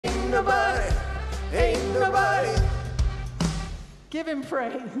nobody, ain't nobody. Give him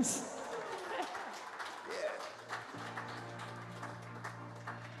praise.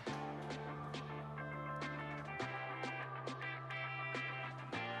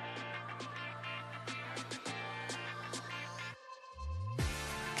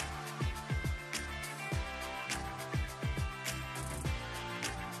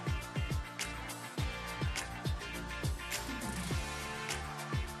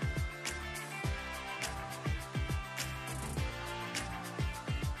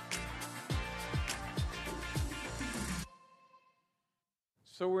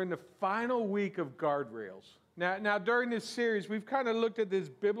 So we're in the final week of Guardrails. Now during this series, we've kind of looked at this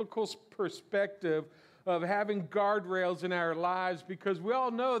biblical perspective of having guardrails in our lives, because we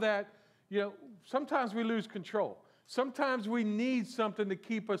all know that, sometimes we lose control. Sometimes we need something to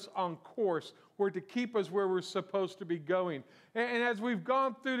keep us on course or to keep us where we're supposed to be going. And as we've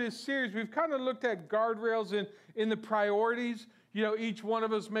gone through this series, we've kind of looked at guardrails in the priorities. Each one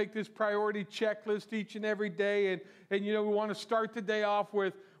of us make this priority checklist each and every day. And we want to start the day off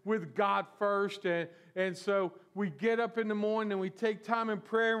with God first. And so we get up in the morning and we take time in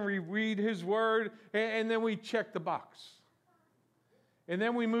prayer and we read His Word. And then we check the box. And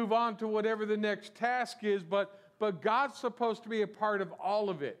then we move on to whatever the next task is. But God's supposed to be a part of all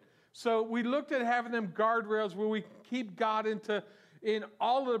of it. So we looked at having them guardrails where we keep God in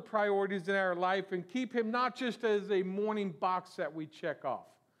all of the priorities in our life and keep Him not just as a morning box that we check off.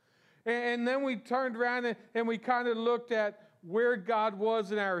 And then we turned around and we kind of looked at where God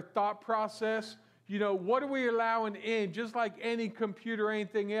was in our thought process. What are we allowing in? Just like any computer or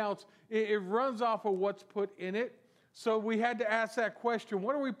anything else, it runs off of what's put in it. So we had to ask that question,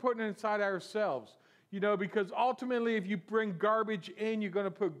 what are we putting inside ourselves? Because ultimately if you bring garbage in, you're going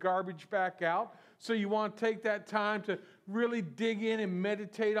to put garbage back out. So you want to take that time to really dig in and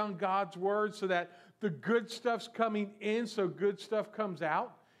meditate on God's Word so that the good stuff's coming in, so good stuff comes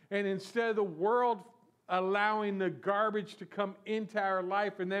out. And instead of the world allowing the garbage to come into our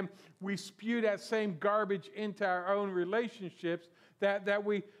life and then we spew that same garbage into our own relationships, that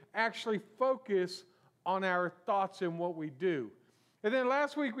we actually focus on our thoughts and what we do. And then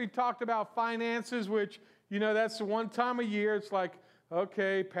last week we talked about finances, which, that's the one time a year. It's like,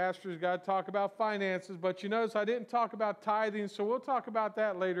 okay, pastor's got to talk about finances. But you notice I didn't talk about tithing, so we'll talk about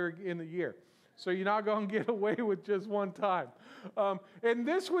that later in the year. So you're not going to get away with just one time. And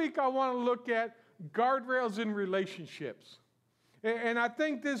this week I want to look at guardrails in relationships. And I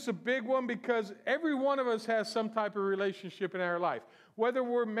think this is a big one because every one of us has some type of relationship in our life. Whether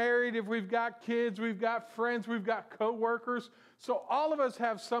we're married, if we've got kids, we've got friends, we've got co-workers. So all of us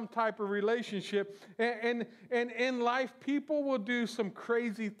have some type of relationship. And in life, people will do some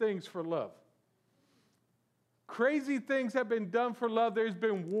crazy things for love. Crazy things have been done for love. There's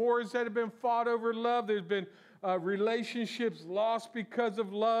been wars that have been fought over love. There's been relationships lost because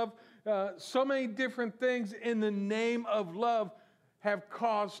of love. So many different things in the name of love have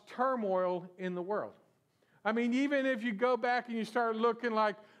caused turmoil in the world. I mean, even if you go back and you start looking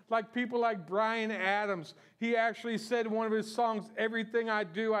like people like Bryan Adams, he actually said in one of his songs, "Everything I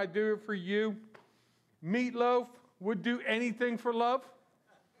do it for you." Meatloaf would do anything for love.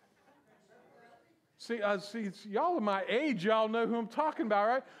 See, y'all are my age. Y'all know who I'm talking about,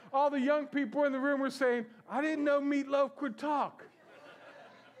 right? All the young people in the room were saying, "I didn't know Meatloaf could talk."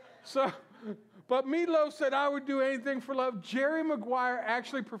 But Meatloaf said, "I would do anything for love." Jerry Maguire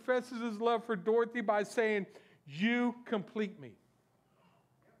actually professes his love for Dorothy by saying, "You complete me."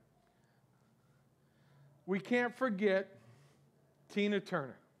 We can't forget Tina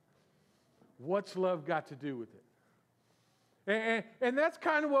Turner. What's love got to do with it? And that's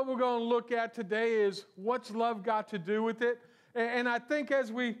kind of what we're going to look at today is what's love got to do with it? And I think as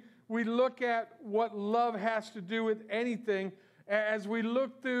we look at what love has to do with anything, as we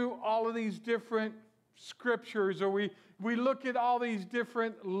look through all of these different scriptures, or we look at all these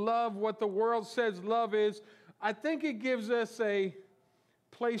different love, what the world says love is, I think it gives us a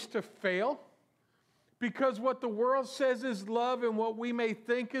place to fail. Because what the world says is love and what we may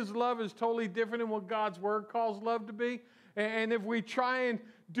think is love is totally different than what God's Word calls love to be. And if we try and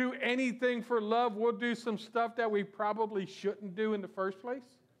do anything for love, we'll do some stuff that we probably shouldn't do in the first place.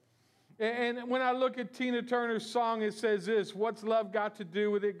 And when I look at Tina Turner's song, it says this: what's love got to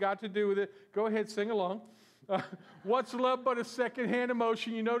do with it? Got to do with it. Go ahead, sing along. What's love but a secondhand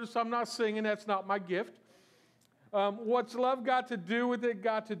emotion? You notice I'm not singing. That's not my gift. What's love got to do with it?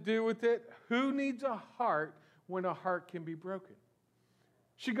 Got to do with it. Who needs a heart when a heart can be broken?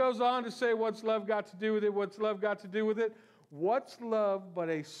 She goes on to say, what's love got to do with it? What's love got to do with it? What's love but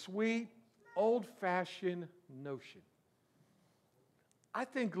a sweet, old-fashioned notion? I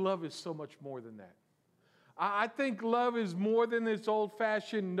think love is so much more than that. I think love is more than this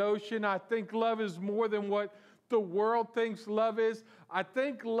old-fashioned notion. I think love is more than what the world thinks love is. I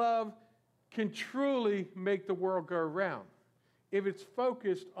think love can truly make the world go around if it's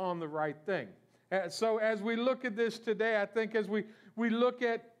focused on the right thing. So as we look at this today, I think as we look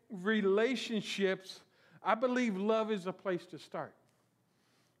at relationships, I believe love is a place to start.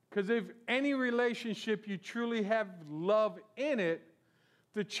 Because if any relationship you truly have love in it,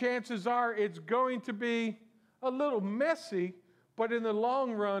 the chances are it's going to be a little messy, but in the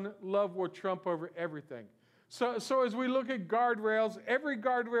long run, love will trump over everything. So as we look at guardrails, every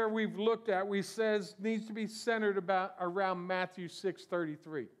guardrail we've looked at, we says needs to be centered around Matthew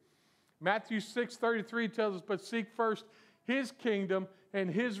 6:33. Matthew 6:33 tells us, but seek first his kingdom and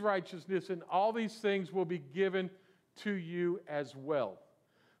his righteousness, and all these things will be given to you as well.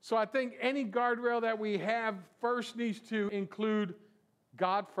 So I think any guardrail that we have first needs to include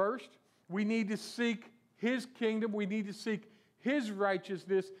God first. We need to seek his kingdom. We need to seek his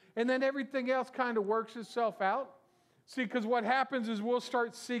righteousness. And then everything else kind of works itself out. See, because what happens is we'll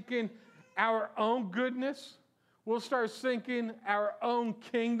start seeking our own goodness. We'll start seeking our own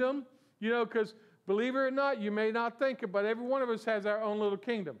kingdom. You know, because believe it or not, you may not think it, but every one of us has our own little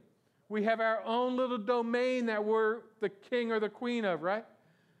kingdom. We have our own little domain that we're the king or the queen of, right?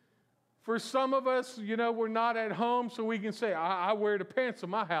 For some of us, you know, we're not at home, so we can say, I wear the pants in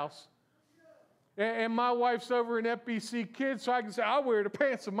my house. And my wife's over in FBC Kids, so I can say, I wear the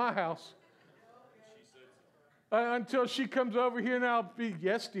pants in my house. Until she comes over here and I'll be,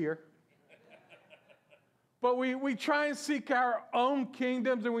 yes, dear. But we try and seek our own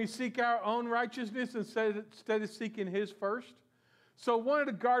kingdoms and we seek our own righteousness instead of seeking his first. So one of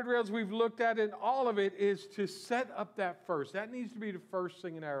the guardrails we've looked at in all of it is to set up that first. That needs to be the first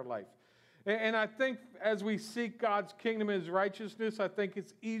thing in our life. And I think as we seek God's kingdom and his righteousness, I think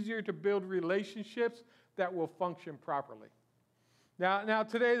it's easier to build relationships that will function properly. Now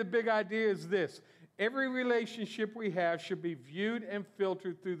today the big idea is this. Every relationship we have should be viewed and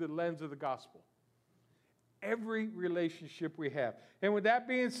filtered through the lens of the gospel. Every relationship we have. And with that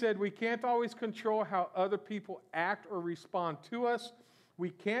being said, we can't always control how other people act or respond to us.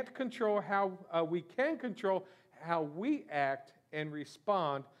 We can control how we act and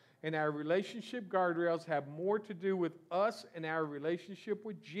respond. And our relationship guardrails have more to do with us and our relationship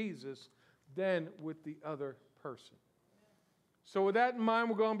with Jesus than with the other person. So with that in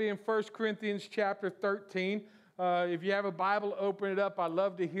mind, we're going to be in 1 Corinthians chapter 13. If you have a Bible, open it up. I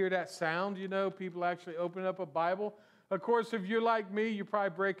love to hear that sound, you know, people actually open up a Bible. Of course, if you're like me, you're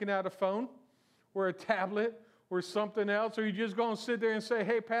probably breaking out a phone or a tablet or something else. Or you're just going to sit there and say,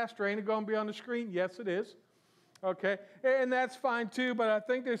 hey, Pastor, ain't it going to be on the screen? Yes, it is. Okay, and that's fine too, but I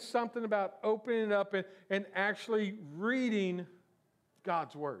think there's something about opening it up and actually reading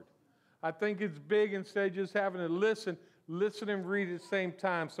God's Word. I think it's big instead of just having to listen and read at the same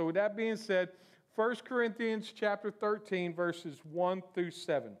time. So with that being said, 1 Corinthians chapter 13, verses 1 through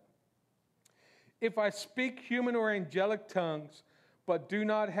 7. If I speak human or angelic tongues, but do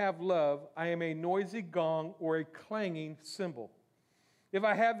not have love, I am a noisy gong or a clanging cymbal. If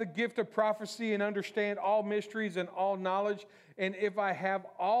I have the gift of prophecy and understand all mysteries and all knowledge, and if I have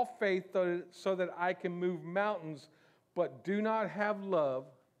all faith so that I can move mountains, but do not have love,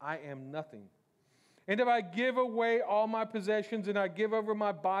 I am nothing. And if I give away all my possessions and I give over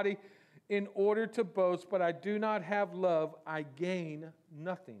my body in order to boast, but I do not have love, I gain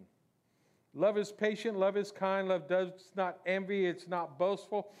nothing. Love is patient, love is kind, love does not envy, it's not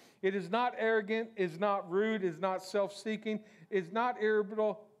boastful, it is not arrogant, is not rude, is not self-seeking, is not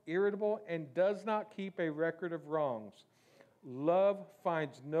irritable, and does not keep a record of wrongs. Love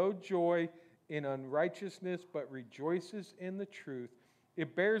finds no joy in unrighteousness, but rejoices in the truth.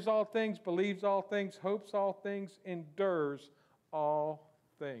 It bears all things, believes all things, hopes all things, endures all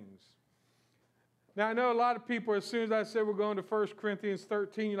things. Now, I know a lot of people, as soon as I said we're going to 1 Corinthians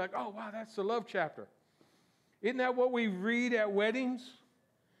 13, you're like, oh, wow, that's the love chapter. Isn't that what we read at weddings?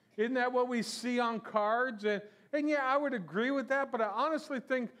 Isn't that what we see on cards? And yeah, I would agree with that, but I honestly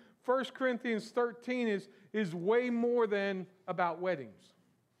think 1 Corinthians 13 is way more than about weddings.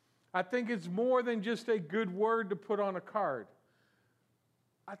 I think it's more than just a good word to put on a card.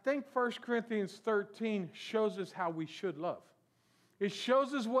 I think 1 Corinthians 13 shows us how we should love. It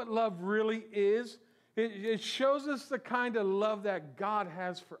shows us what love really is. It shows us the kind of love that God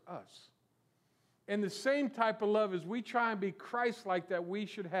has for us. And the same type of love as we try and be Christ-like that we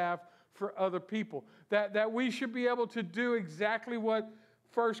should have for other people. That we should be able to do exactly what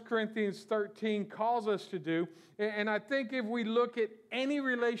 1 Corinthians 13 calls us to do. And I think if we look at any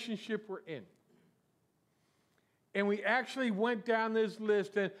relationship we're in, And we actually went down this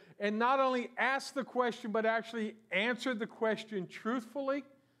list and not only asked the question, but actually answered the question truthfully.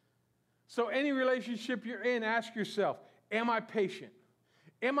 So any relationship you're in, ask yourself, am I patient?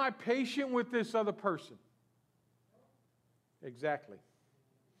 Am I patient with this other person? Exactly.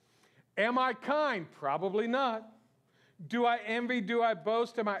 Am I kind? Probably not. Do I envy? Do I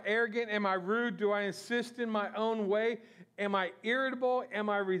boast? Am I arrogant? Am I rude? Do I insist in my own way? Am I irritable? Am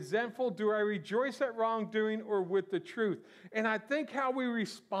I resentful? Do I rejoice at wrongdoing or with the truth? And I think how we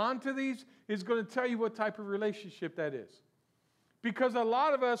respond to these is going to tell you what type of relationship that is. Because a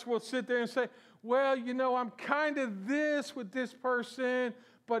lot of us will sit there and say, well, you know, I'm kind of this with this person,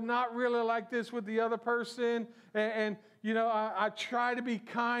 but not really like this with the other person. And you know, I try to be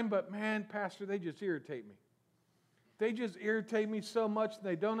kind, but man, Pastor, they just irritate me. They just irritate me so much, and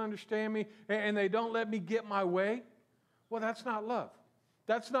they don't understand me, and they don't let me get my way. Well, that's not love.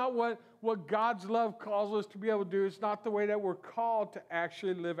 That's not what God's love calls us to be able to do. It's not the way that we're called to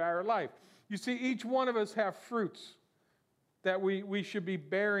actually live our life. You see, each one of us have fruits that we should be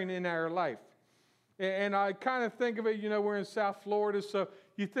bearing in our life. And I kind of think of it, you know, we're in South Florida, so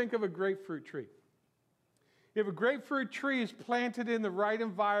you think of a grapefruit tree. If a grapefruit tree is planted in the right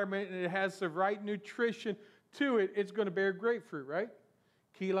environment and it has the right nutrition to it, it's going to bear grapefruit, right?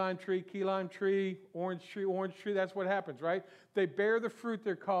 Key lime tree, orange tree, that's what happens, right? They bear the fruit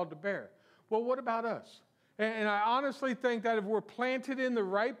they're called to bear. Well, what about us? And I honestly think that if we're planted in the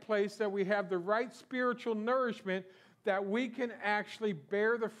right place, that we have the right spiritual nourishment, that we can actually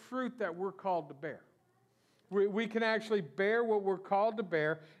bear the fruit that we're called to bear. We can actually bear what we're called to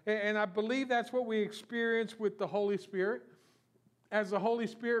bear. And I believe that's what we experience with the Holy Spirit. As the Holy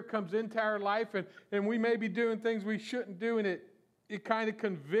Spirit comes into our life, and we may be doing things we shouldn't do, and it kind of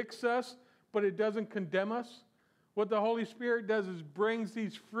convicts us, but it doesn't condemn us. What the Holy Spirit does is brings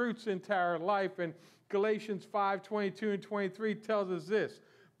these fruits into our life. And Galatians 5:22 and 23 tells us this: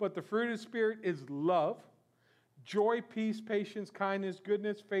 but the fruit of the Spirit is love, joy, peace, patience, kindness,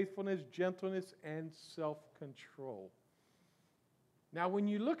 goodness, faithfulness, gentleness, and self-control. Now, when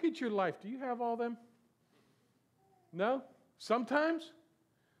you look at your life, do you have all them? No? Sometimes?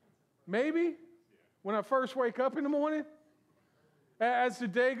 Maybe? When I first wake up in the morning? As the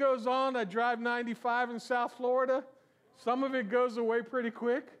day goes on, I drive 95 in South Florida. Some of it goes away pretty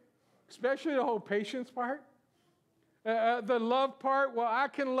quick, especially the whole patience part. The love part, well, I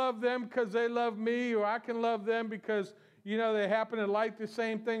can love them because they love me, or I can love them because, you know, they happen to like the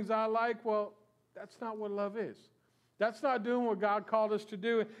same things I like. Well, that's not what love is. That's not doing what God called us to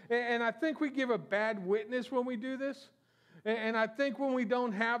do. And I think we give a bad witness when we do this. And I think when we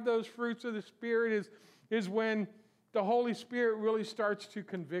don't have those fruits of the Spirit is when the Holy Spirit really starts to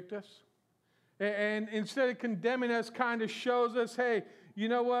convict us. And instead of condemning us, kind of shows us, hey, you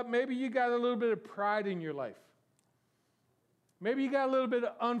know what? Maybe you got a little bit of pride in your life. Maybe you got a little bit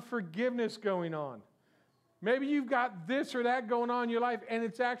of unforgiveness going on. Maybe you've got this or that going on in your life, and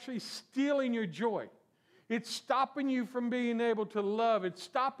it's actually stealing your joy. It's stopping you from being able to love. It's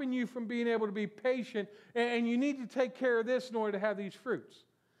stopping you from being able to be patient. And you need to take care of this in order to have these fruits.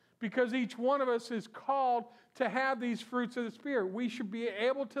 Because each one of us is called to have these fruits of the Spirit. We should be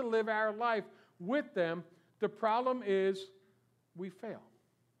able to live our life with them. The problem is we fail.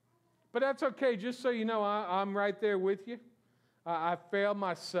 But that's okay. Just so you know, I'm right there with you. I failed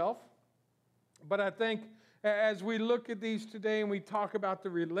myself. But I think as we look at these today and we talk about the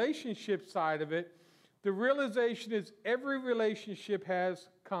relationship side of it, the realization is every relationship has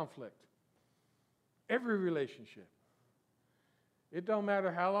conflict. Every relationship. It don't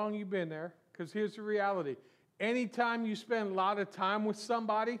matter how long you've been there, because here's the reality. Anytime you spend a lot of time with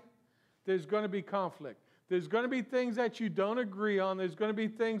somebody, there's going to be conflict. There's going to be things that you don't agree on. There's going to be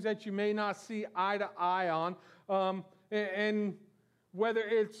things that you may not see eye to eye on. And whether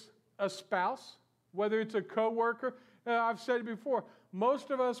it's a spouse, whether it's a coworker, I've said it before,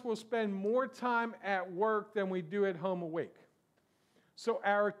 most of us will spend more time at work than we do at home awake. So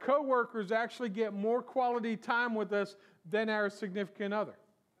our coworkers actually get more quality time with us than our significant other,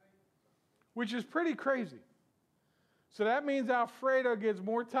 which is pretty crazy. So that means Alfredo gets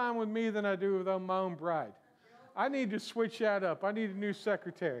more time with me than I do with my own bride. I need to switch that up. I need a new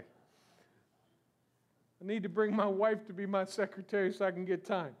secretary. I need to bring my wife to be my secretary so I can get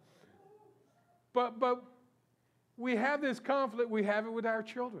time. But we have this conflict. We have it with our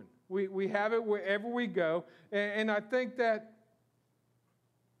children. We have it wherever we go. And I think that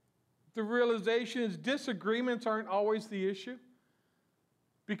the realization is disagreements aren't always the issue.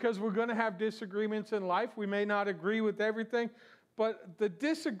 Because we're going to have disagreements in life. We may not agree with everything. But the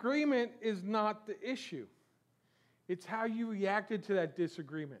disagreement is not the issue. It's how you reacted to that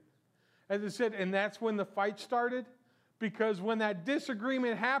disagreement. as it said, and that's when the fight started. Because when that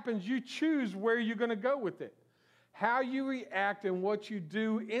disagreement happens, you choose where you're going to go with it. How you react and what you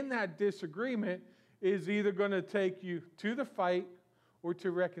do in that disagreement is either going to take you to the fight or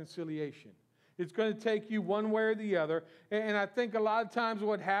to reconciliation. It's going to take you one way or the other. And I think a lot of times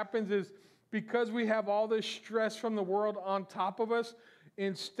what happens is because we have all this stress from the world on top of us,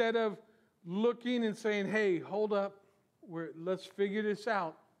 instead of looking and saying, hey, hold up, let's figure this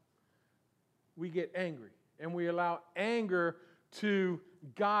out, we get angry. And we allow anger to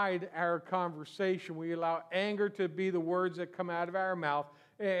guide our conversation. We allow anger to be the words that come out of our mouth.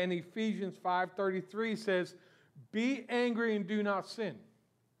 And Ephesians 5:33 says, be angry and do not sin.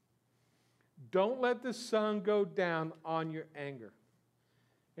 Don't let the sun go down on your anger.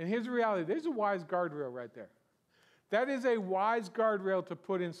 And here's the reality. There's a wise guardrail right there. That is a wise guardrail to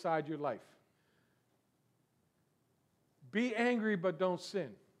put inside your life. Be angry, but don't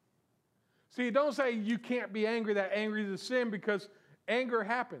sin. See, don't say you can't be angry, that angry is a sin, because anger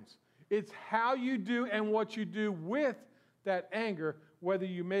happens. It's how you do and what you do with that anger, whether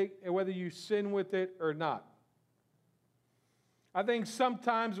you sin with it or not. I think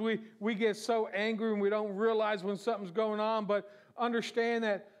sometimes we get so angry and we don't realize when something's going on, but understand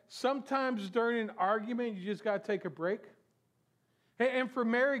that sometimes during an argument, you just got to take a break. And for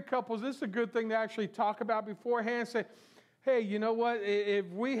married couples, this is a good thing to actually talk about beforehand. Say, hey, you know what? If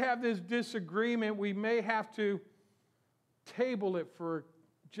we have this disagreement, we may have to table it for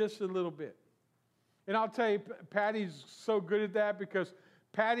just a little bit. And I'll tell you, Patty's so good at that because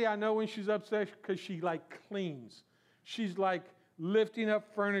Patty, I know when she's upset because she like cleans. She's like lifting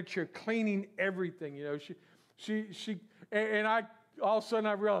up furniture, cleaning everything. You know, and I all of a sudden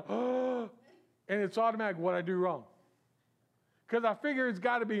I realize, oh, and it's automatic what I do wrong. Because I figure it's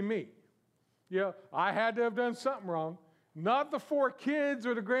got to be me. You know, I had to have done something wrong. Not the 4 kids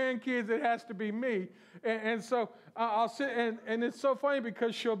or the grandkids, it has to be me. And so I'll sit, and it's so funny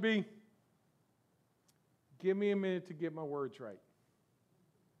because she'll be, give me a minute to get my words right.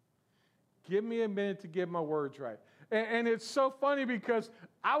 Give me a minute to get my words right. And it's so funny because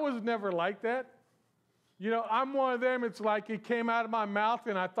I was never like that. You know, I'm one of them, it's like it came out of my mouth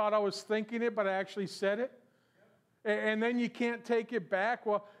and I thought I was thinking it, but I actually said it. And then you can't take it back.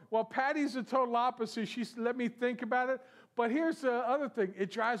 Well, Patty's the total opposite. She's let me think about it. But here's the other thing.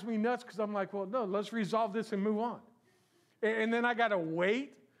 It drives me nuts because I'm like, well, no, let's resolve this and move on. And then I got to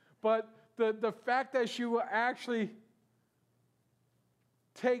wait. But the fact that she will actually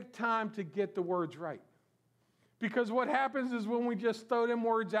take time to get the words right. Because what happens is when we just throw them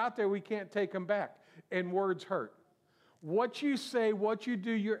words out there, we can't take them back. And words hurt. What you say, what you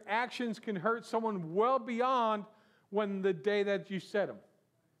do, your actions can hurt someone well beyond when the day that you said them.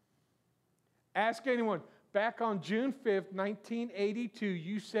 Ask anyone. Back on June 5th, 1982,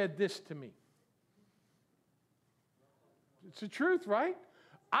 you said this to me. It's the truth, right?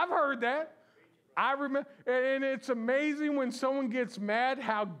 I've heard that. I remember, and it's amazing when someone gets mad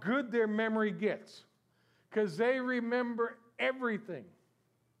how good their memory gets. Because they remember everything.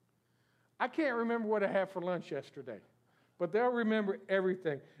 I can't remember what I had for lunch yesterday. But they'll remember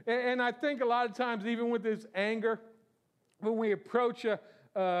everything. And I think a lot of times, even with this anger, when we approach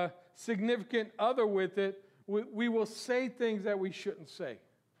a significant other with it, we will say things that we shouldn't say.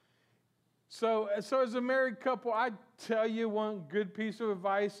 So as a married couple, I tell you one good piece of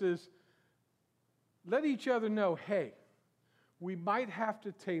advice is let each other know, hey, we might have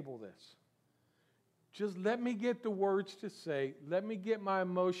to table this. Just let me get the words to say. Let me get my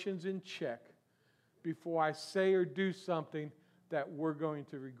emotions in check before I say or do something that we're going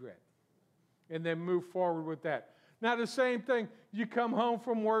to regret. And then move forward with that. Now, the same thing, you come home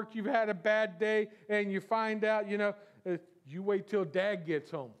from work, you've had a bad day, and you find out, you wait till Dad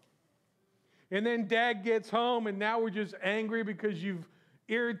gets home. And then Dad gets home, and now we're just angry because you've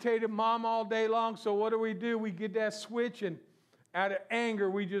irritated Mom all day long. So what do? We get that switch, and out of anger,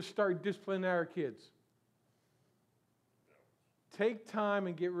 we just start disciplining our kids. Take time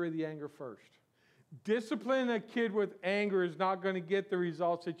and get rid of the anger first. Disciplining a kid with anger is not going to get the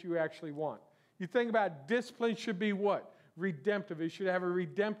results that you actually want. You think about discipline should be what? Redemptive. It should have a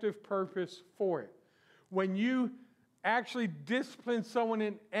redemptive purpose for it. When you actually discipline someone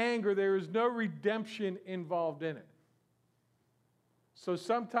in anger, there is no redemption involved in it. So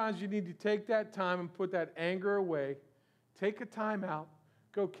sometimes you need to take that time and put that anger away. Take a time out.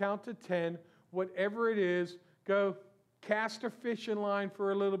 Go count to 10. Whatever it is, go cast a fishing line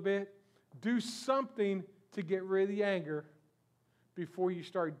for a little bit. Do something to get rid of the anger before you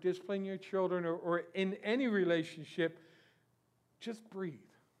start disciplining your children or in any relationship. Just breathe.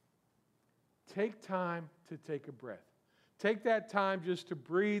 Take time to take a breath. Take that time just to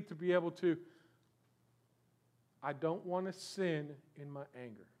breathe, to be able to, I don't want to sin in my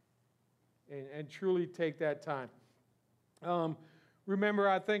anger. And truly take that time. Remember,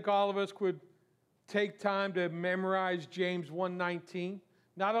 I think all of us could take time to memorize James 1:19.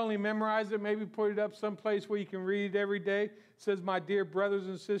 Not only memorize it, maybe put it up someplace where you can read it every day. It says, my dear brothers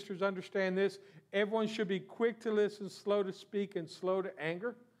and sisters, understand this. Everyone should be quick to listen, slow to speak, and slow to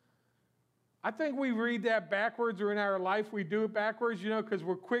anger. I think we read that backwards, or in our life we do it backwards, because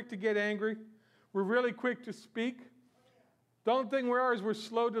we're quick to get angry. We're really quick to speak. The only thing we are is we're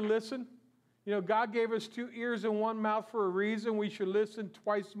slow to listen. God gave us 2 ears and 1 mouth for a reason. We should listen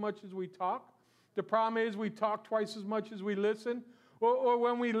twice as much as we talk. The problem is we talk twice as much as we listen. Or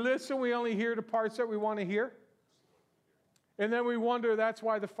when we listen, we only hear the parts that we want to hear. And then we wonder that's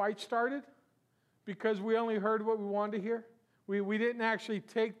why the fight started, because we only heard what we wanted to hear. We didn't actually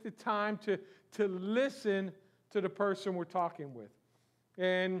take the time to listen to the person we're talking with.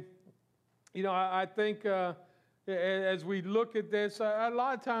 And, I think as we look at this, a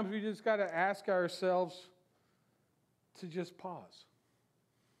lot of times we just got to ask ourselves to just pause.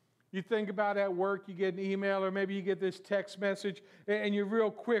 You think about at work, you get an email, or maybe you get this text message, and you're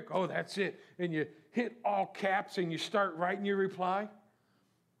real quick, oh, that's it. And you hit all caps and you start writing your reply.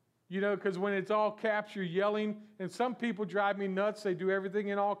 Because when it's all caps, you're yelling. And some people drive me nuts. They do everything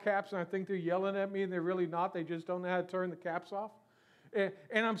in all caps, and I think they're yelling at me, and they're really not. They just don't know how to turn the caps off. And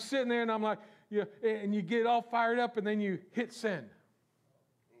I'm sitting there, and I'm like, and you get all fired up, and then you hit send.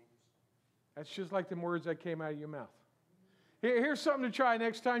 That's just like them words that came out of your mouth. Here's something to try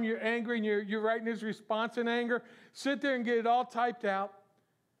next time you're angry and you're writing his response in anger. Sit there and get it all typed out.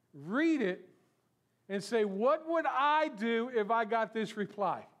 Read it and say, what would I do if I got this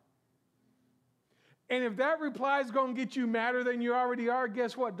reply? And if that reply is going to get you madder than you already are,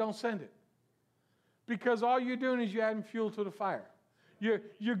 guess what? Don't send it. Because all you're doing is you're adding fuel to the fire.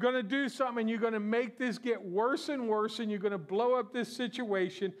 You're going to do something, and you're going to make this get worse and worse, and you're going to blow up this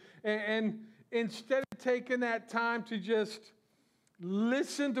situation. And instead of taking that time to just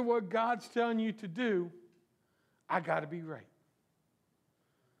listen to what God's telling you to do, I got to be right.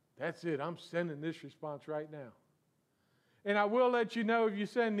 That's it. I'm sending this response right now. And I will let you know, if you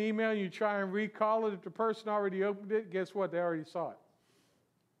send an email and you try and recall it, if the person already opened it, guess what? They already saw it.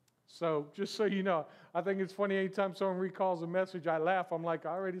 So just so you know, I think it's funny anytime someone recalls a message, I laugh. I'm like, I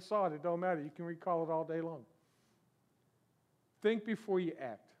already saw it. It don't matter. You can recall it all day long. Think before you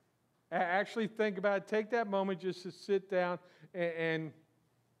act. Actually think about it. Take that moment just to sit down and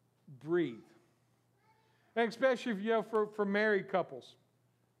breathe. And especially if for married couples.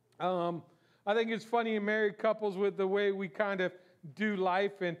 I think it's funny in married couples with the way we kind of do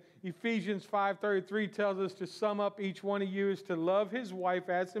life. And Ephesians 5:33 tells us to sum up, each one of you is to love his wife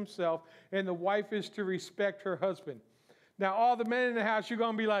as himself, and the wife is to respect her husband. Now, all the men in the house, you're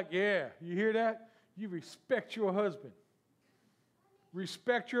going to be like, yeah, you hear that? You respect your husband.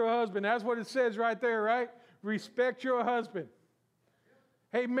 Respect your husband. That's what it says right there, right? Respect your husband.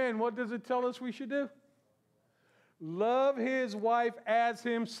 Hey, men, what does it tell us we should do? Love his wife as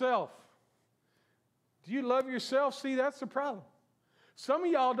himself. Do you love yourself? See, that's the problem. Some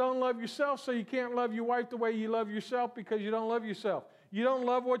of y'all don't love yourself, so you can't love your wife the way you love yourself because you don't love yourself. You don't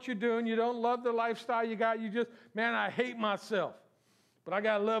love what you're doing. You don't love the lifestyle you got. You just, man, I hate myself, but I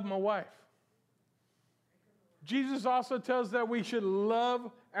got to love my wife. Jesus also tells us that we should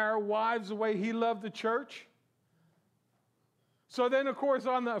love our wives the way he loved the church. So then, of course,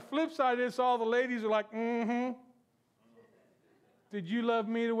 on the flip side of this, all the ladies are like, mm-hmm. Did you love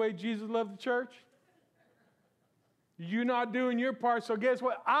me the way Jesus loved the church? You're not doing your part, so guess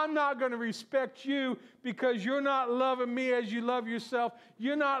what? I'm not going to respect you because you're not loving me as you love yourself.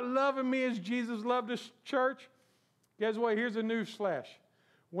 You're not loving me as Jesus loved the church. Guess what? Here's a news flash.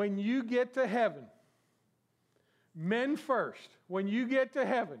 When you get to heaven, men first, when you get to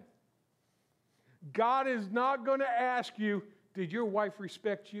heaven, God is not going to ask you, did your wife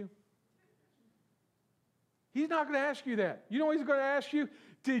respect you? He's not going to ask you that. You know what he's going to ask you?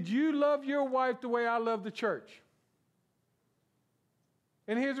 Did you love your wife the way I love the church?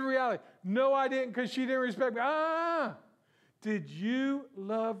 And here's the reality. No, I didn't because she didn't respect me. Did you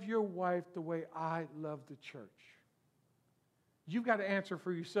love your wife the way I love the church? You've got to answer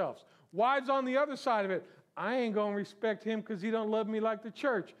for yourselves. Wives on the other side of it, I ain't going to respect him because he don't love me like the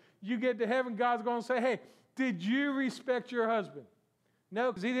church. You get to heaven, God's going to say, hey, did you respect your husband?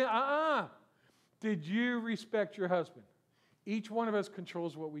 No, because he didn't. Did you respect your husband? Each one of us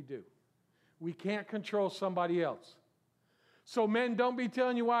controls what we do. We can't control somebody else. So men, don't be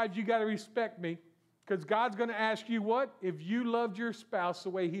telling your wives, you got to respect me, because God's going to ask you what? If you loved your spouse the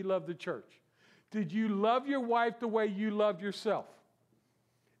way he loved the church. Did you love your wife the way you love yourself?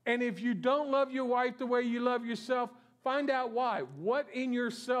 And if you don't love your wife the way you love yourself, find out why. What in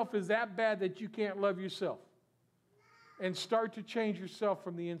yourself is that bad that you can't love yourself? And start to change yourself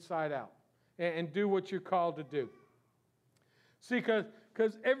from the inside out and do what you're called to do. See,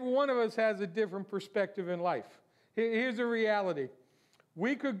 because every one of us has a different perspective in life. Here's the reality.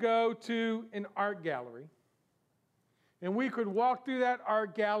 We could go to an art gallery, and we could walk through that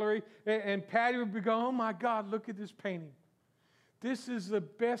art gallery, and Patty would be going, oh my God, look at this painting. This is the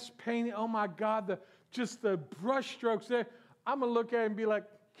best painting. Oh my God, just the brush strokes there. I'm going to look at it and be like,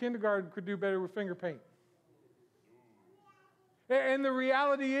 kindergarten could do better with finger paint. And the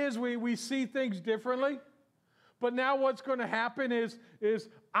reality is we see things differently. But now what's going to happen is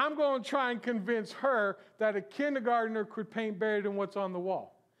I'm going to try and convince her that a kindergartner could paint better than what's on the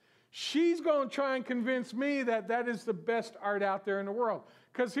wall. She's going to try and convince me that that is the best art out there in the world.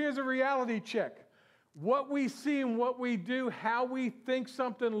 Because here's a reality check. What we see and what we do, how we think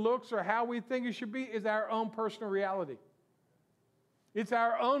something looks or how we think it should be is our own personal reality. It's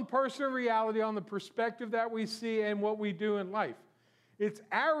our own personal reality on the perspective that we see and what we do in life. It's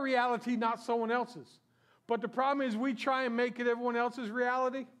our reality, not someone else's. But the problem is we try and make it everyone else's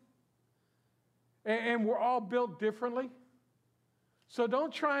reality. And we're all built differently. So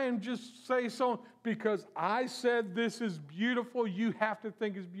don't try and just say so because I said this is beautiful, you have to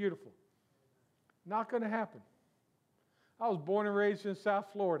think it's beautiful. Not going to happen. I was born and raised in South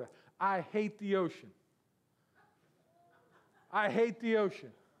Florida. I hate the ocean. I hate the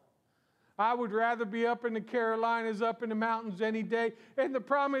ocean. I would rather be up in the Carolinas, up in the mountains any day. And the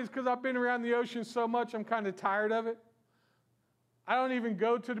problem is because I've been around the ocean so much, I'm kind of tired of it. I don't even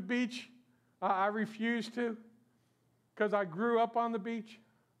go to the beach. I refuse to because I grew up on the beach.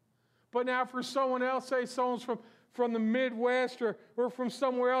 But now for someone else, say someone's from the Midwest or from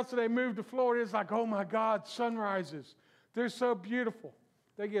somewhere else and they move to Florida, it's like, oh my God, sunrises. They're so beautiful.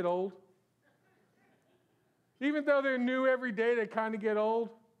 They get old. Even though they're new every day, they kind of get old.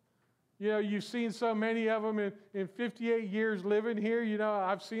 You know, you've seen so many of them in 58 years living here. You know,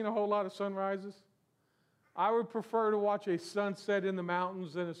 I've seen a whole lot of sunrises. I would prefer to watch a sunset in the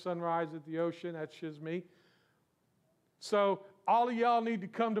mountains than a sunrise at the ocean. That's just me. So all of y'all need to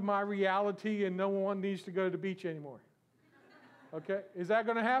come to my reality and no one needs to go to the beach anymore. Okay? Is that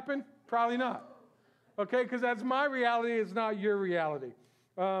going to happen? Probably not. Okay? Because that's my reality. It's not your reality.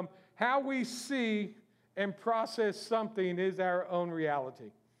 How we see and process something is our own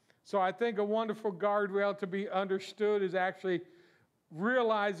reality. So I think a wonderful guardrail to be understood is actually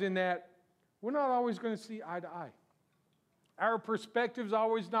realizing that we're not always going to see eye to eye. Our perspective is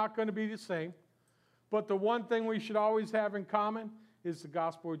always not going to be the same. But the one thing we should always have in common is the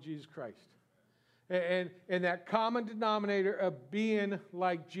gospel of Jesus Christ. And that common denominator of being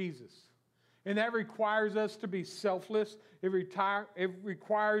like Jesus. And that requires us to be selfless. It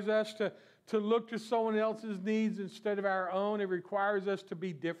requires us to look to someone else's needs instead of our own. It requires us to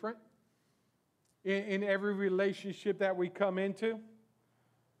be different in every relationship that we come into.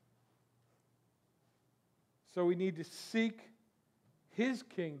 So we need to seek His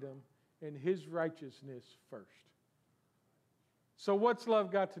kingdom and His righteousness first. So what's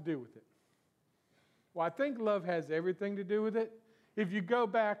love got to do with it? Well, I think love has everything to do with it. If you go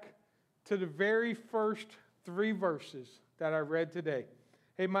back to the very first 3 verses that I read today.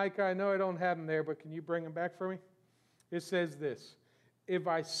 Hey, Mike, I know I don't have them there, but can you bring them back for me? It says this: if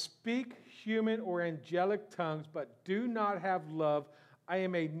I speak human or angelic tongues, but do not have love, I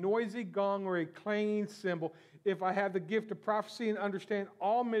am a noisy gong or a clanging cymbal. If I have the gift of prophecy and understand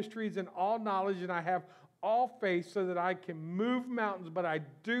all mysteries and all knowledge, and I have all faith so that I can move mountains, but I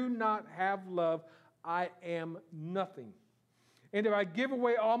do not have love, I am nothing. And if I give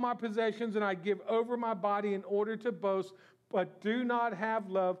away all my possessions and I give over my body in order to boast, but do not have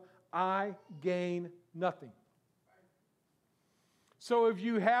love, I gain nothing. So if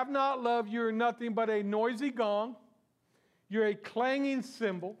you have not love, you're nothing but a noisy gong. You're a clanging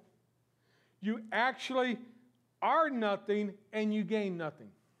cymbal. You actually are nothing and you gain nothing.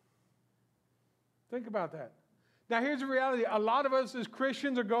 Think about that. Now here's the reality. A lot of us as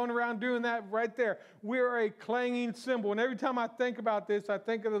Christians are going around doing that right there. We're a clanging cymbal. And every time I think about this, I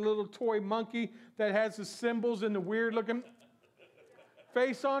think of the little toy monkey that has the cymbals and the weird looking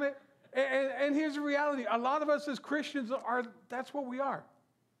face on it. And here's the reality. A lot of us as Christians that's what we are.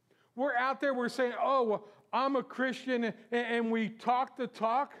 We're out there, we're saying, oh, well, I'm a Christian, and we talk the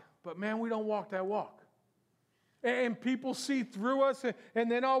talk, but man, we don't walk that walk. And people see through us,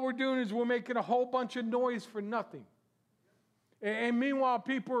 and then all we're doing is we're making a whole bunch of noise for nothing. And meanwhile,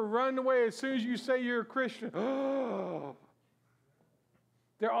 people are running away as soon as you say you're a Christian. Oh.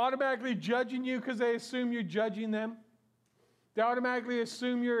 They're automatically judging you because they assume you're judging them. They automatically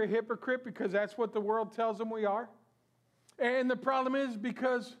assume you're a hypocrite because that's what the world tells them we are. And the problem is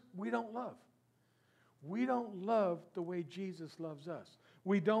because we don't love. We don't love the way Jesus loves us.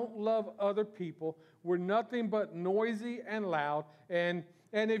 We don't love other people. We're nothing but noisy and loud. And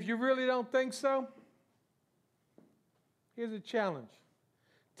if you really don't think so, here's a challenge.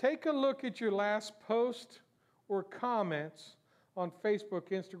 Take a look at your last post or comments on Facebook,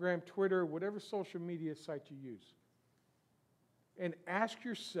 Instagram, Twitter, whatever social media site you use. And ask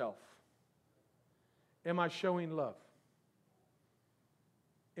yourself, am I showing love?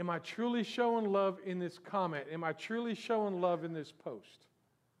 Am I truly showing love in this comment? Am I truly showing love in this post?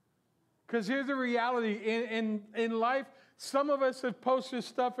 Because here's the reality. In life, some of us have posted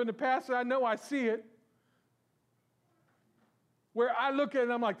stuff in the past, and I know I see it, where I look at it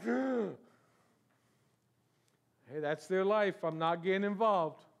and I'm like, ugh. Hey, that's their life. I'm not getting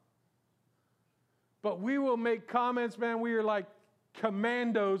involved. But we will make comments, man. We are like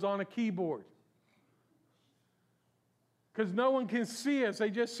commandos on a keyboard. Because no one can see us. They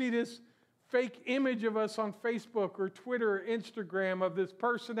just see this fake image of us on Facebook or Twitter or Instagram of this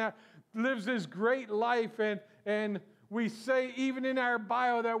person that lives this great life. And we say even in our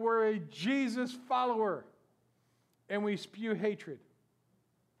bio that we're a Jesus follower. And we spew hatred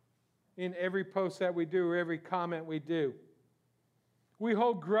in every post that we do or every comment we do. We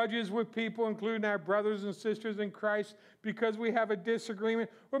hold grudges with people, including our brothers and sisters in Christ, because we have a disagreement,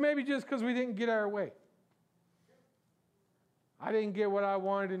 or maybe just because we didn't get our way. I didn't get what I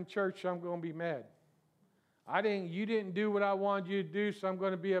wanted in church, so I'm going to be mad. You didn't do what I wanted you to do, so I'm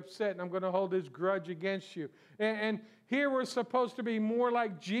going to be upset, and I'm going to hold this grudge against you. And here we're supposed to be more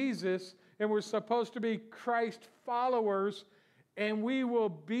like Jesus, and we're supposed to be Christ followers, and we will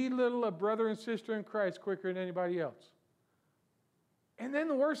belittle a brother and sister in Christ quicker than anybody else. And then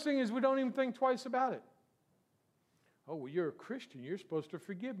the worst thing is we don't even think twice about it. Oh, well, you're a Christian. You're supposed to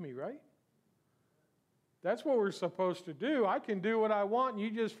forgive me, right? That's what we're supposed to do. I can do what I want, and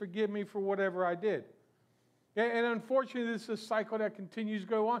you just forgive me for whatever I did. And unfortunately, this is a cycle that continues to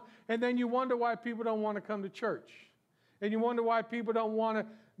go on. And then you wonder why people don't want to come to church. And you wonder why people don't want to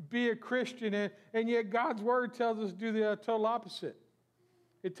be a Christian. And yet God's Word tells us to do the total opposite.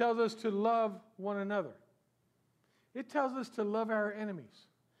 It tells us to love one another. It tells us to love our enemies.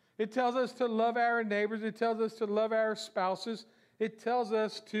 It tells us to love our neighbors. It tells us to love our spouses. It tells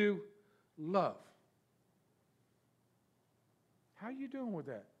us to love. How are you doing with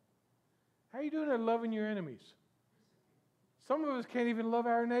that? How are you doing at loving your enemies? Some of us can't even love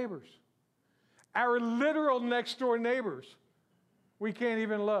our neighbors. Our literal next door neighbors, we can't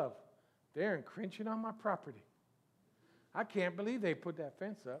even love. They're encroaching on my property. I can't believe they put that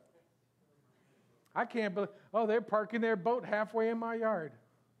fence up. I can't believe, they're parking their boat halfway in my yard.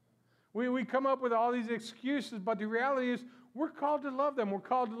 We come up with all these excuses, but the reality is we're called to love them. We're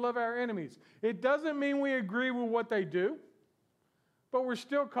called to love our enemies. It doesn't mean we agree with what they do, but we're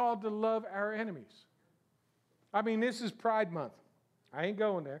still called to love our enemies. I mean, this is Pride Month. I ain't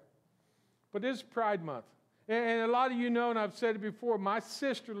going there. But this is Pride Month. And a lot of you know, and I've said it before, my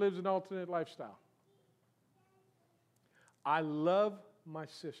sister lives an alternate lifestyle. I love my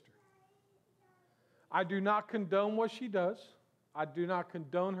sister. I do not condone what she does. I do not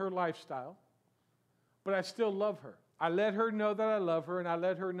condone her lifestyle. But I still love her. I let her know that I love her, and I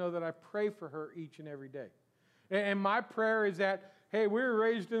let her know that I pray for her each and every day. And my prayer is that, hey, we were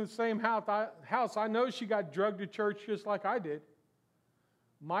raised in the same house. I know she got drugged to church just like I did.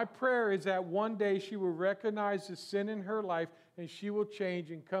 My prayer is that one day she will recognize the sin in her life and she will change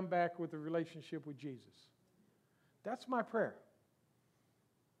and come back with a relationship with Jesus. That's my prayer.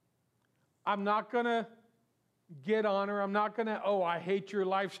 I'm not going to get on her. I'm not going to, I hate your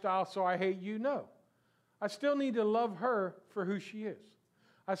lifestyle, so I hate you. No. I still need to love her for who she is.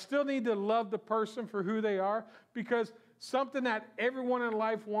 I still need to love the person for who they are, because something that everyone in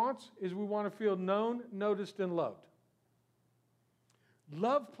life wants is we want to feel known, noticed, and loved.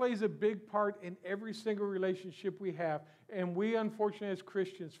 Love plays a big part in every single relationship we have, and we, unfortunately, as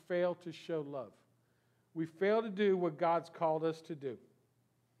Christians, fail to show love. We fail to do what God's called us to do.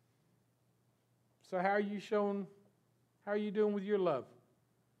 So how are you doing with your love?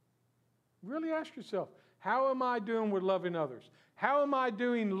 Really ask yourself, how am I doing with loving others? How am I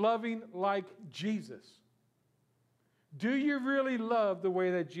doing loving like Jesus? Do you really love the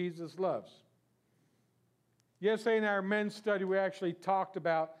way that Jesus loves? Yesterday in our men's study, we actually talked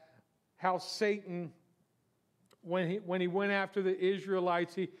about how Satan, when he went after the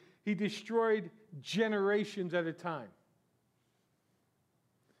Israelites, he destroyed generations at a time.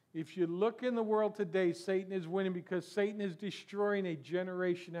 If you look in the world today, Satan is winning because Satan is destroying a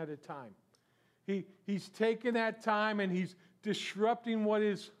generation at a time. He's taking that time and he's disrupting what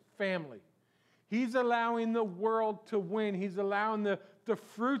is family. He's allowing the world to win. He's allowing the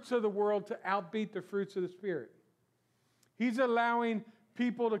fruits of the world to outbeat the fruits of the Spirit. He's allowing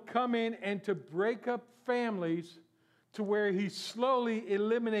people to come in and to break up families to where he's slowly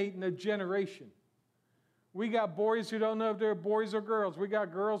eliminating a generation. We got boys who don't know if they're boys or girls. We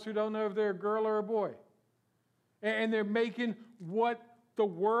got girls who don't know if they're a girl or a boy. And they're making what the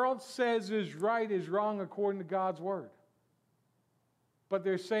world says is right is wrong according to God's word. But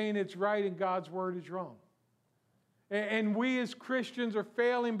they're saying it's right and God's word is wrong. And we as Christians are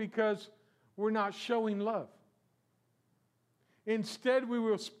failing because we're not showing love. Instead, we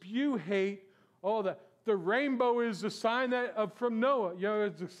will spew hate. Oh, the rainbow is the sign from Noah. You know,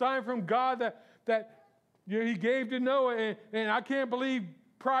 it's a sign from God that he gave to Noah, and I can't believe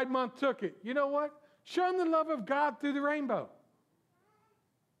Pride Month took it. You know what? Show them the love of God through the rainbow.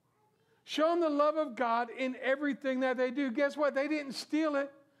 Show them the love of God in everything that they do. Guess what? They didn't steal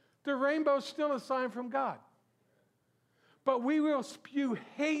it. The rainbow's still a sign from God. But we will spew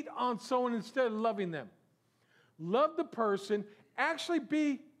hate on someone instead of loving them. Love the person. Actually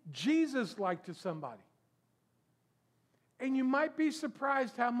be Jesus-like to somebody. And you might be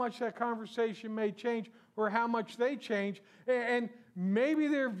surprised how much that conversation may change or how much they change. And maybe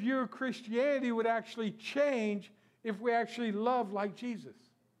their view of Christianity would actually change if we actually love like Jesus.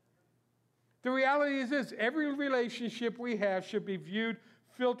 The reality is this: every relationship we have should be viewed,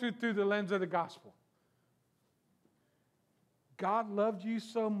 filtered through the lens of the gospel. God loved you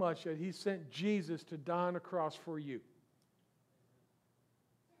so much that he sent Jesus to die on a cross for you.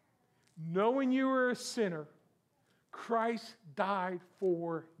 Knowing you were a sinner, Christ died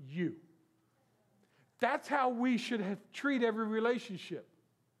for you. That's how we should treat every relationship.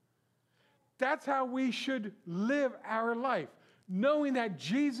 That's how we should live our life. Knowing that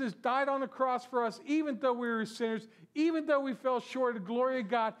Jesus died on the cross for us, even though we were sinners, even though we fell short of the glory of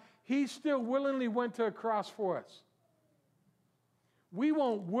God, he still willingly went to a cross for us. We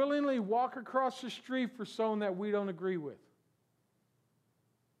won't willingly walk across the street for someone that we don't agree with,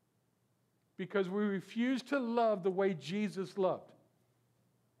 because we refuse to love the way Jesus loved.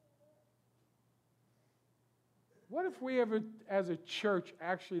 What if we ever, as a church,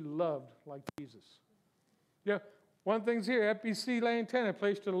 actually loved like Jesus? Yeah, one thing's here, FBC Lane 10, a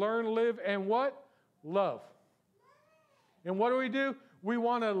place to learn, live, and what? Love. And what do? We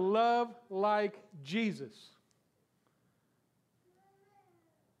want to love like Jesus.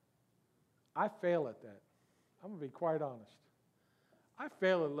 I fail at that. I'm going to be quite honest. I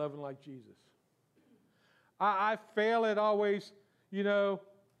fail at loving like Jesus. I fail at always,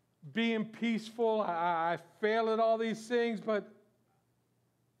 being peaceful. I fail at all these things, but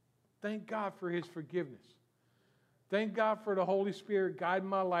thank God for his forgiveness. Thank God for the Holy Spirit guiding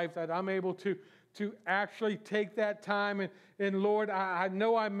my life, that I'm able to actually take that time and Lord, I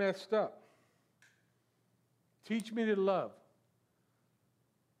know I messed up. Teach me to love.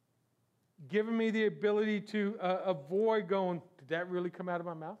 Giving me the ability to avoid going, did that really come out of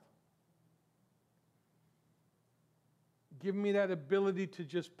my mouth? Giving me that ability to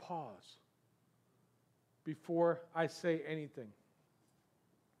just pause before I say anything.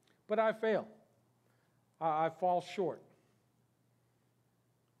 But I fail. I fall short.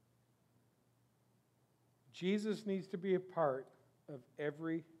 Jesus needs to be a part of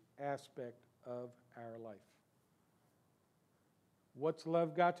every aspect of our life. What's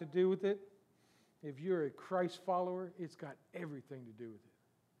love got to do with it? If you're a Christ follower, it's got everything to do with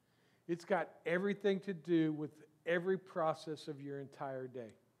it. It's got everything to do with every process of your entire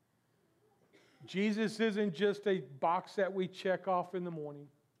day. Jesus isn't just a box that we check off in the morning.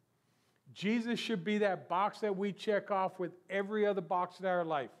 Jesus should be that box that we check off with every other box in our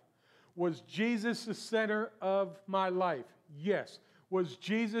life. Was Jesus the center of my life? Yes. Was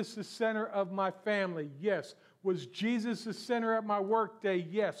Jesus the center of my family? Yes. Was Jesus the center of my work day?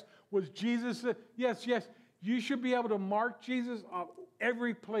 Yes. Was Jesus yes. You should be able to mark Jesus off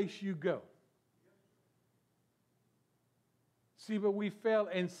every place you go. See, but we fail,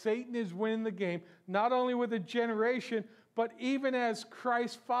 and Satan is winning the game, not only with a generation, but even as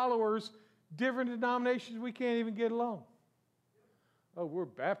Christ followers, different denominations, we can't even get along. Oh, we're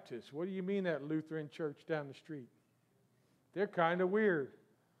Baptists. What do you mean that Lutheran church down the street? They're kind of weird.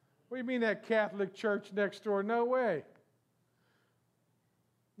 What do you mean that Catholic church next door? No way.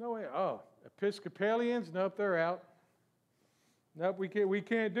 No way. Oh, Episcopalians? Nope, they're out. Nope, we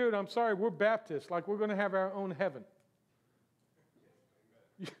can't do it. I'm sorry, we're Baptists. Like we're going to have our own heaven.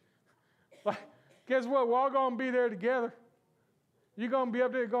 Guess what? We're all going to be there together. You're going to be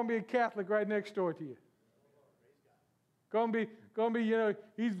up there, going to be a Catholic right next door to you. Going to be,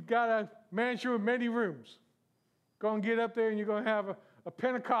 he's got a mansion with many rooms. Going to get up there and you're going to have a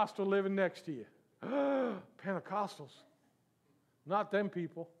Pentecostal living next to you. Pentecostals. Not them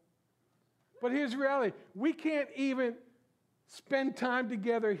people. But here's the reality. We can't even spend time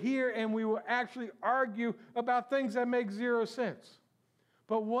together here and we will actually argue about things that make zero sense.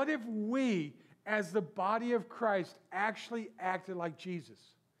 But what if we, as the body of Christ, actually acted like Jesus?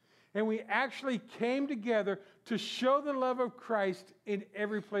 And we actually came together to show the love of Christ in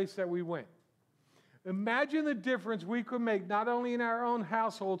every place that we went. Imagine the difference we could make, not only in our own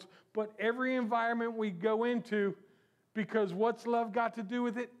households, but every environment we go into, because what's love got to do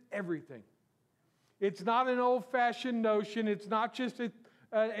with it? Everything. It's not an old-fashioned notion. It's not just an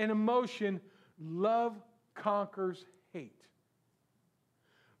emotion. Love conquers hate.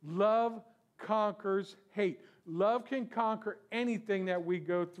 Love conquers hate. Love can conquer anything that we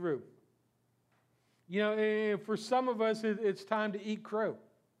go through. For some of us, it's time to eat crow.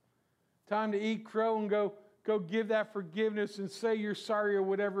 Time to eat crow and go give that forgiveness and say you're sorry or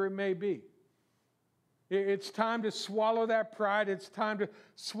whatever it may be. It's time to swallow that pride. It's time to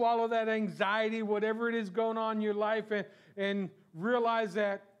swallow that anxiety, whatever it is going on in your life, and realize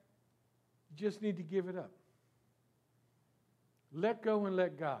that you just need to give it up. Let go and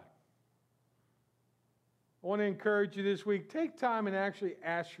let God. I want to encourage you this week, take time and actually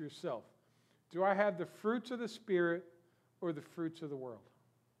ask yourself, do I have the fruits of the Spirit or the fruits of the world?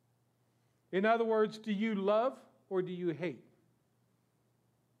 In other words, do you love or do you hate?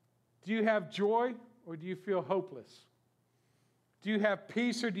 Do you have joy or do you feel hopeless? Do you have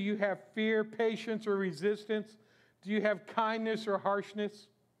peace or do you have fear, patience or resistance? Do you have kindness or harshness?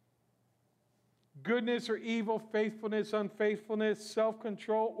 Goodness or evil, faithfulness, unfaithfulness,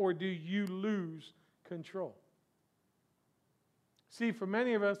 self-control, or do you lose control? See, for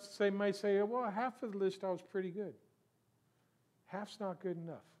many of us, they may say, well, half of the list I was pretty good. Half's not good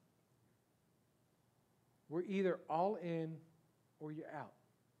enough. We're either all in or you're out.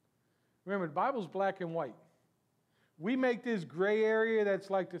 Remember, the Bible's black and white. We make this gray area that's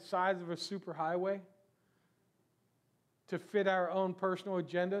like the size of a superhighway to fit our own personal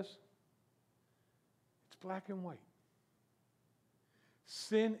agendas. It's black and white.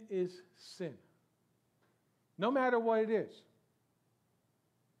 Sin is sin. No matter what it is.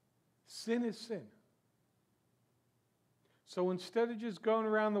 Sin is sin. So instead of just going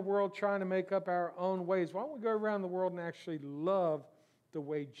around the world trying to make up our own ways, why don't we go around the world and actually love the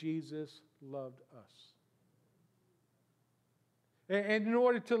way Jesus loved us? And in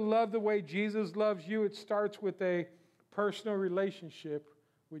order to love the way Jesus loves you, it starts with a personal relationship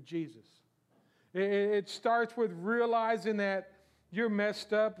with Jesus. It starts with realizing that you're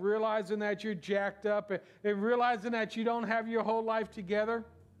messed up, realizing that you're jacked up, and realizing that you don't have your whole life together,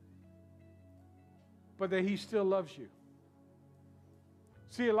 but that He still loves you.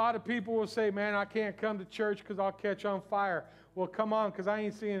 See, a lot of people will say, man, I can't come to church because I'll catch on fire. Well, come on, because I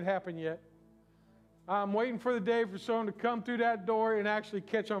ain't seen it happen yet. I'm waiting for the day for someone to come through that door and actually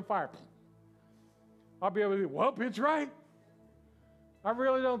catch on fire. I'll be able to say, well, it's right. I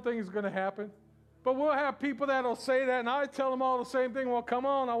really don't think it's going to happen. But we'll have people that'll say that, and I tell them all the same thing. Well, come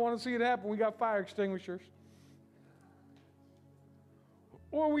on, I want to see it happen. We got fire extinguishers.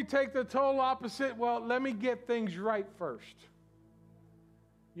 Or we take the total opposite. Well, let me get things right first.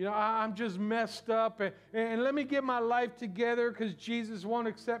 I'm just messed up, and let me get my life together because Jesus won't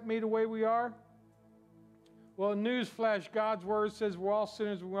accept me the way we are. Well, newsflash, God's word says we're all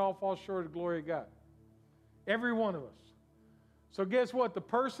sinners and we all fall short of the glory of God. Every one of us. So guess what? The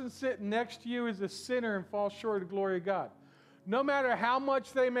person sitting next to you is a sinner and falls short of the glory of God. No matter how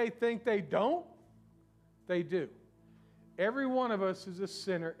much they may think they don't, they do. Every one of us is a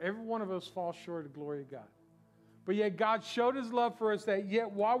sinner. Every one of us falls short of the glory of God. But yet God showed His love for us that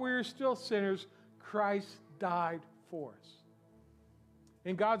yet while we were still sinners, Christ died for us.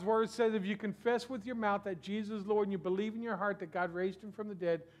 And God's word says if you confess with your mouth that Jesus is Lord and you believe in your heart that God raised Him from the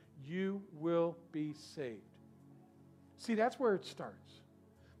dead, you will be saved. See, that's where it starts.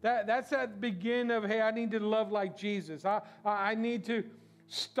 That's at the beginning of, hey, I need to love like Jesus. I need to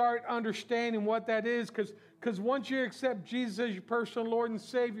start understanding what that is because once you accept Jesus as your personal Lord and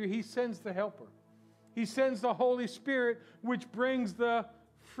Savior, He sends the Helper. He sends the Holy Spirit, which brings the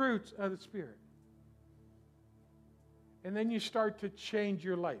fruits of the Spirit. And then you start to change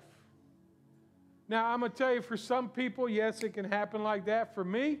your life. Now, I'm going to tell you, for some people, yes, it can happen like that. For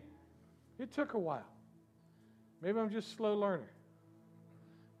me, it took a while. Maybe I'm just a slow learner.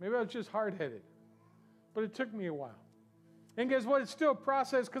 Maybe I was just hard-headed. But it took me a while. And guess what? It's still a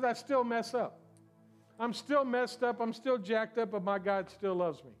process because I still mess up. I'm still messed up, I'm still jacked up, but my God still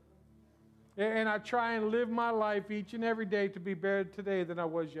loves me. And I try and live my life each and every day to be better today than I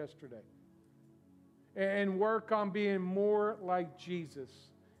was yesterday. And work on being more like Jesus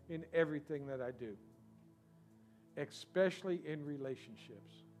in everything that I do, especially in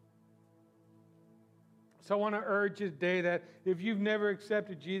relationships. So I want to urge you today that if you've never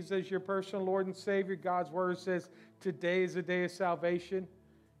accepted Jesus as your personal Lord and Savior, God's Word says today is the day of salvation.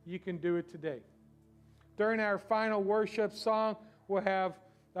 You can do it today. During our final worship song, we'll have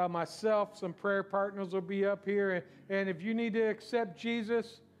myself, some prayer partners will be up here. And if you need to accept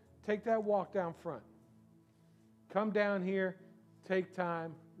Jesus, take that walk down front. Come down here, take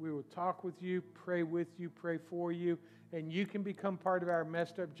time. We will talk with you, pray for you, and you can become part of our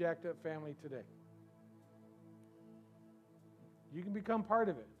messed up, jacked up family today. You can become part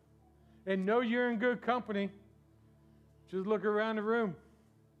of it. And know you're in good company. Just look around the room.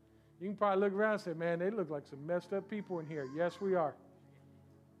 You can probably look around and say, man, they look like some messed up people in here. Yes, we are.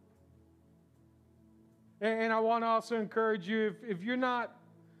 And I want to also encourage you, if you're not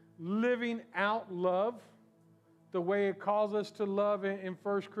living out love the way it calls us to love in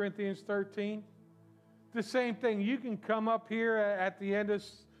 1 Corinthians 13, the same thing. You can come up here at the end of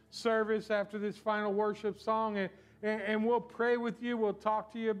service after this final worship song and we'll pray with you. We'll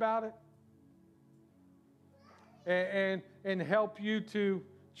talk to you about it and help you to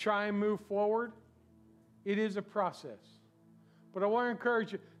try and move forward. It is a process. But I want to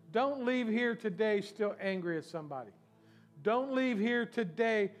encourage you, don't leave here today still angry at somebody. Don't leave here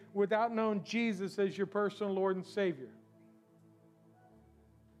today without knowing Jesus as your personal Lord and Savior.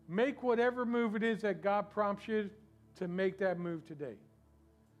 Make whatever move it is that God prompts you to make that move today.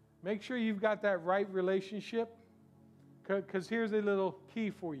 Make sure you've got that right relationship, because here's a little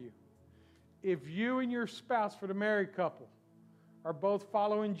key for you. If you and your spouse, for the married couple, are both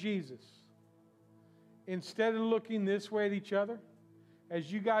following Jesus, instead of looking this way at each other, as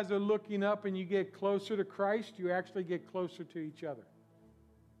you guys are looking up and you get closer to Christ, you actually get closer to each other.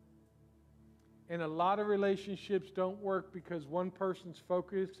 And a lot of relationships don't work because one person's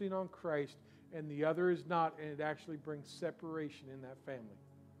focusing on Christ and the other is not, and it actually brings separation in that family.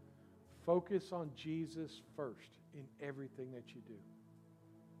 Focus on Jesus first in everything that you do.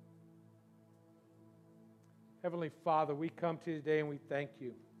 Heavenly Father, we come to you today and we thank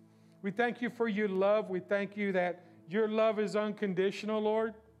you. We thank you for your love. We thank you that your love is unconditional,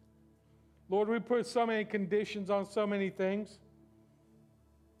 Lord. Lord, we put so many conditions on so many things.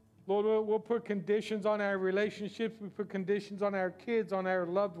 Lord, we'll put conditions on our relationships. We put conditions on our kids, on our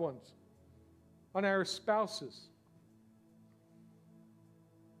loved ones, on our spouses.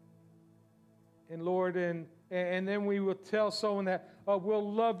 And Lord, and then we will tell someone that we'll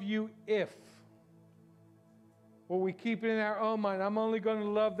love you if. Or we keep it in our own mind. I'm only going to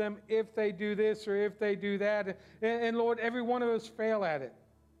love them if they do this or if they do that. And Lord, every one of us fail at it.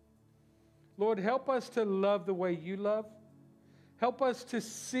 Lord, help us to love the way you love. Help us to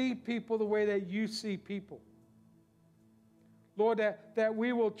see people the way that you see people. Lord, that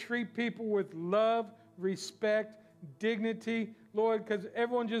we will treat people with love, respect, dignity. Lord, because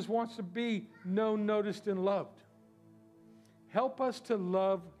everyone just wants to be known, noticed, and loved. Help us to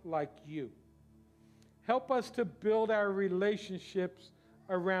love like you. Help us to build our relationships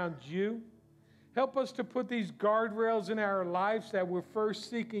around you. Help us to put these guardrails in our lives that we're first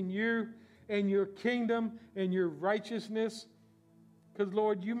seeking you and your kingdom and your righteousness. Because,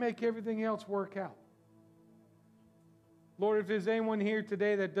 Lord, you make everything else work out. Lord, if there's anyone here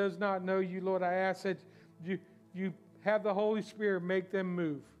today that does not know you, Lord, I ask that you have the Holy Spirit make them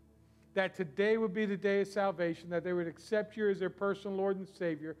move. That today would be the day of salvation, that they would accept you as their personal Lord and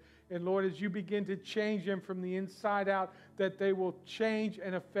Savior. And Lord, as you begin to change them from the inside out, that they will change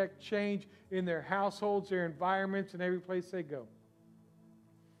and affect change in their households, their environments, and every place they go.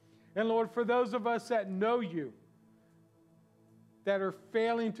 And Lord, for those of us that know you, that are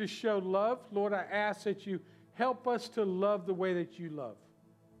failing to show love, Lord, I ask that you help us to love the way that you love.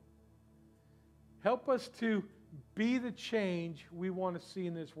 Help us to be the change we want to see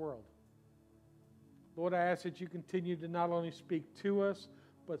in this world. Lord, I ask that you continue to not only speak to us,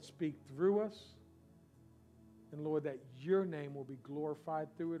 but speak through us. And Lord, that your name will be glorified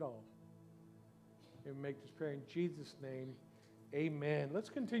through it all. And make this prayer in Jesus' name. Amen. Let's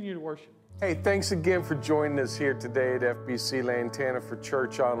continue to worship. Hey, thanks again for joining us here today at FBC Lantana for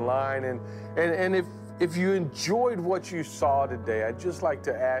Church Online. And if you enjoyed what you saw today, I'd just like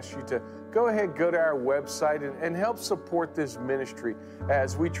to ask you to go ahead, go to our website and help support this ministry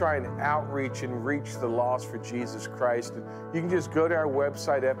as we try and outreach and reach the lost for Jesus Christ. And you can just go to our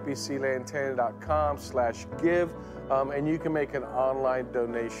website, fbclantana.com/give, and you can make an online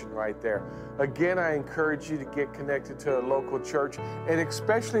donation right there. Again, I encourage you to get connected to a local church, and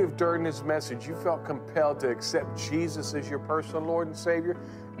especially if during this message you felt compelled to accept Jesus as your personal Lord and Savior,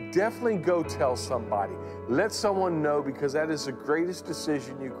 definitely go tell somebody. Let someone know, because that is the greatest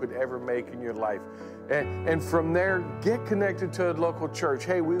decision you could ever make in your life. And from there, get connected to a local church.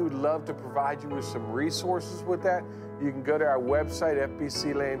 Hey, we would love to provide you with some resources with that. You can go to our website,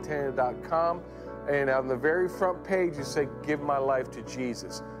 fbclantana.com, and on the very front page, you say, Give My Life to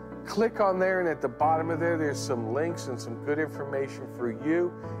Jesus. Click on there, and at the bottom of there, there's some links and some good information for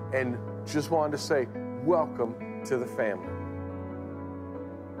you. And just wanted to say, welcome to the family.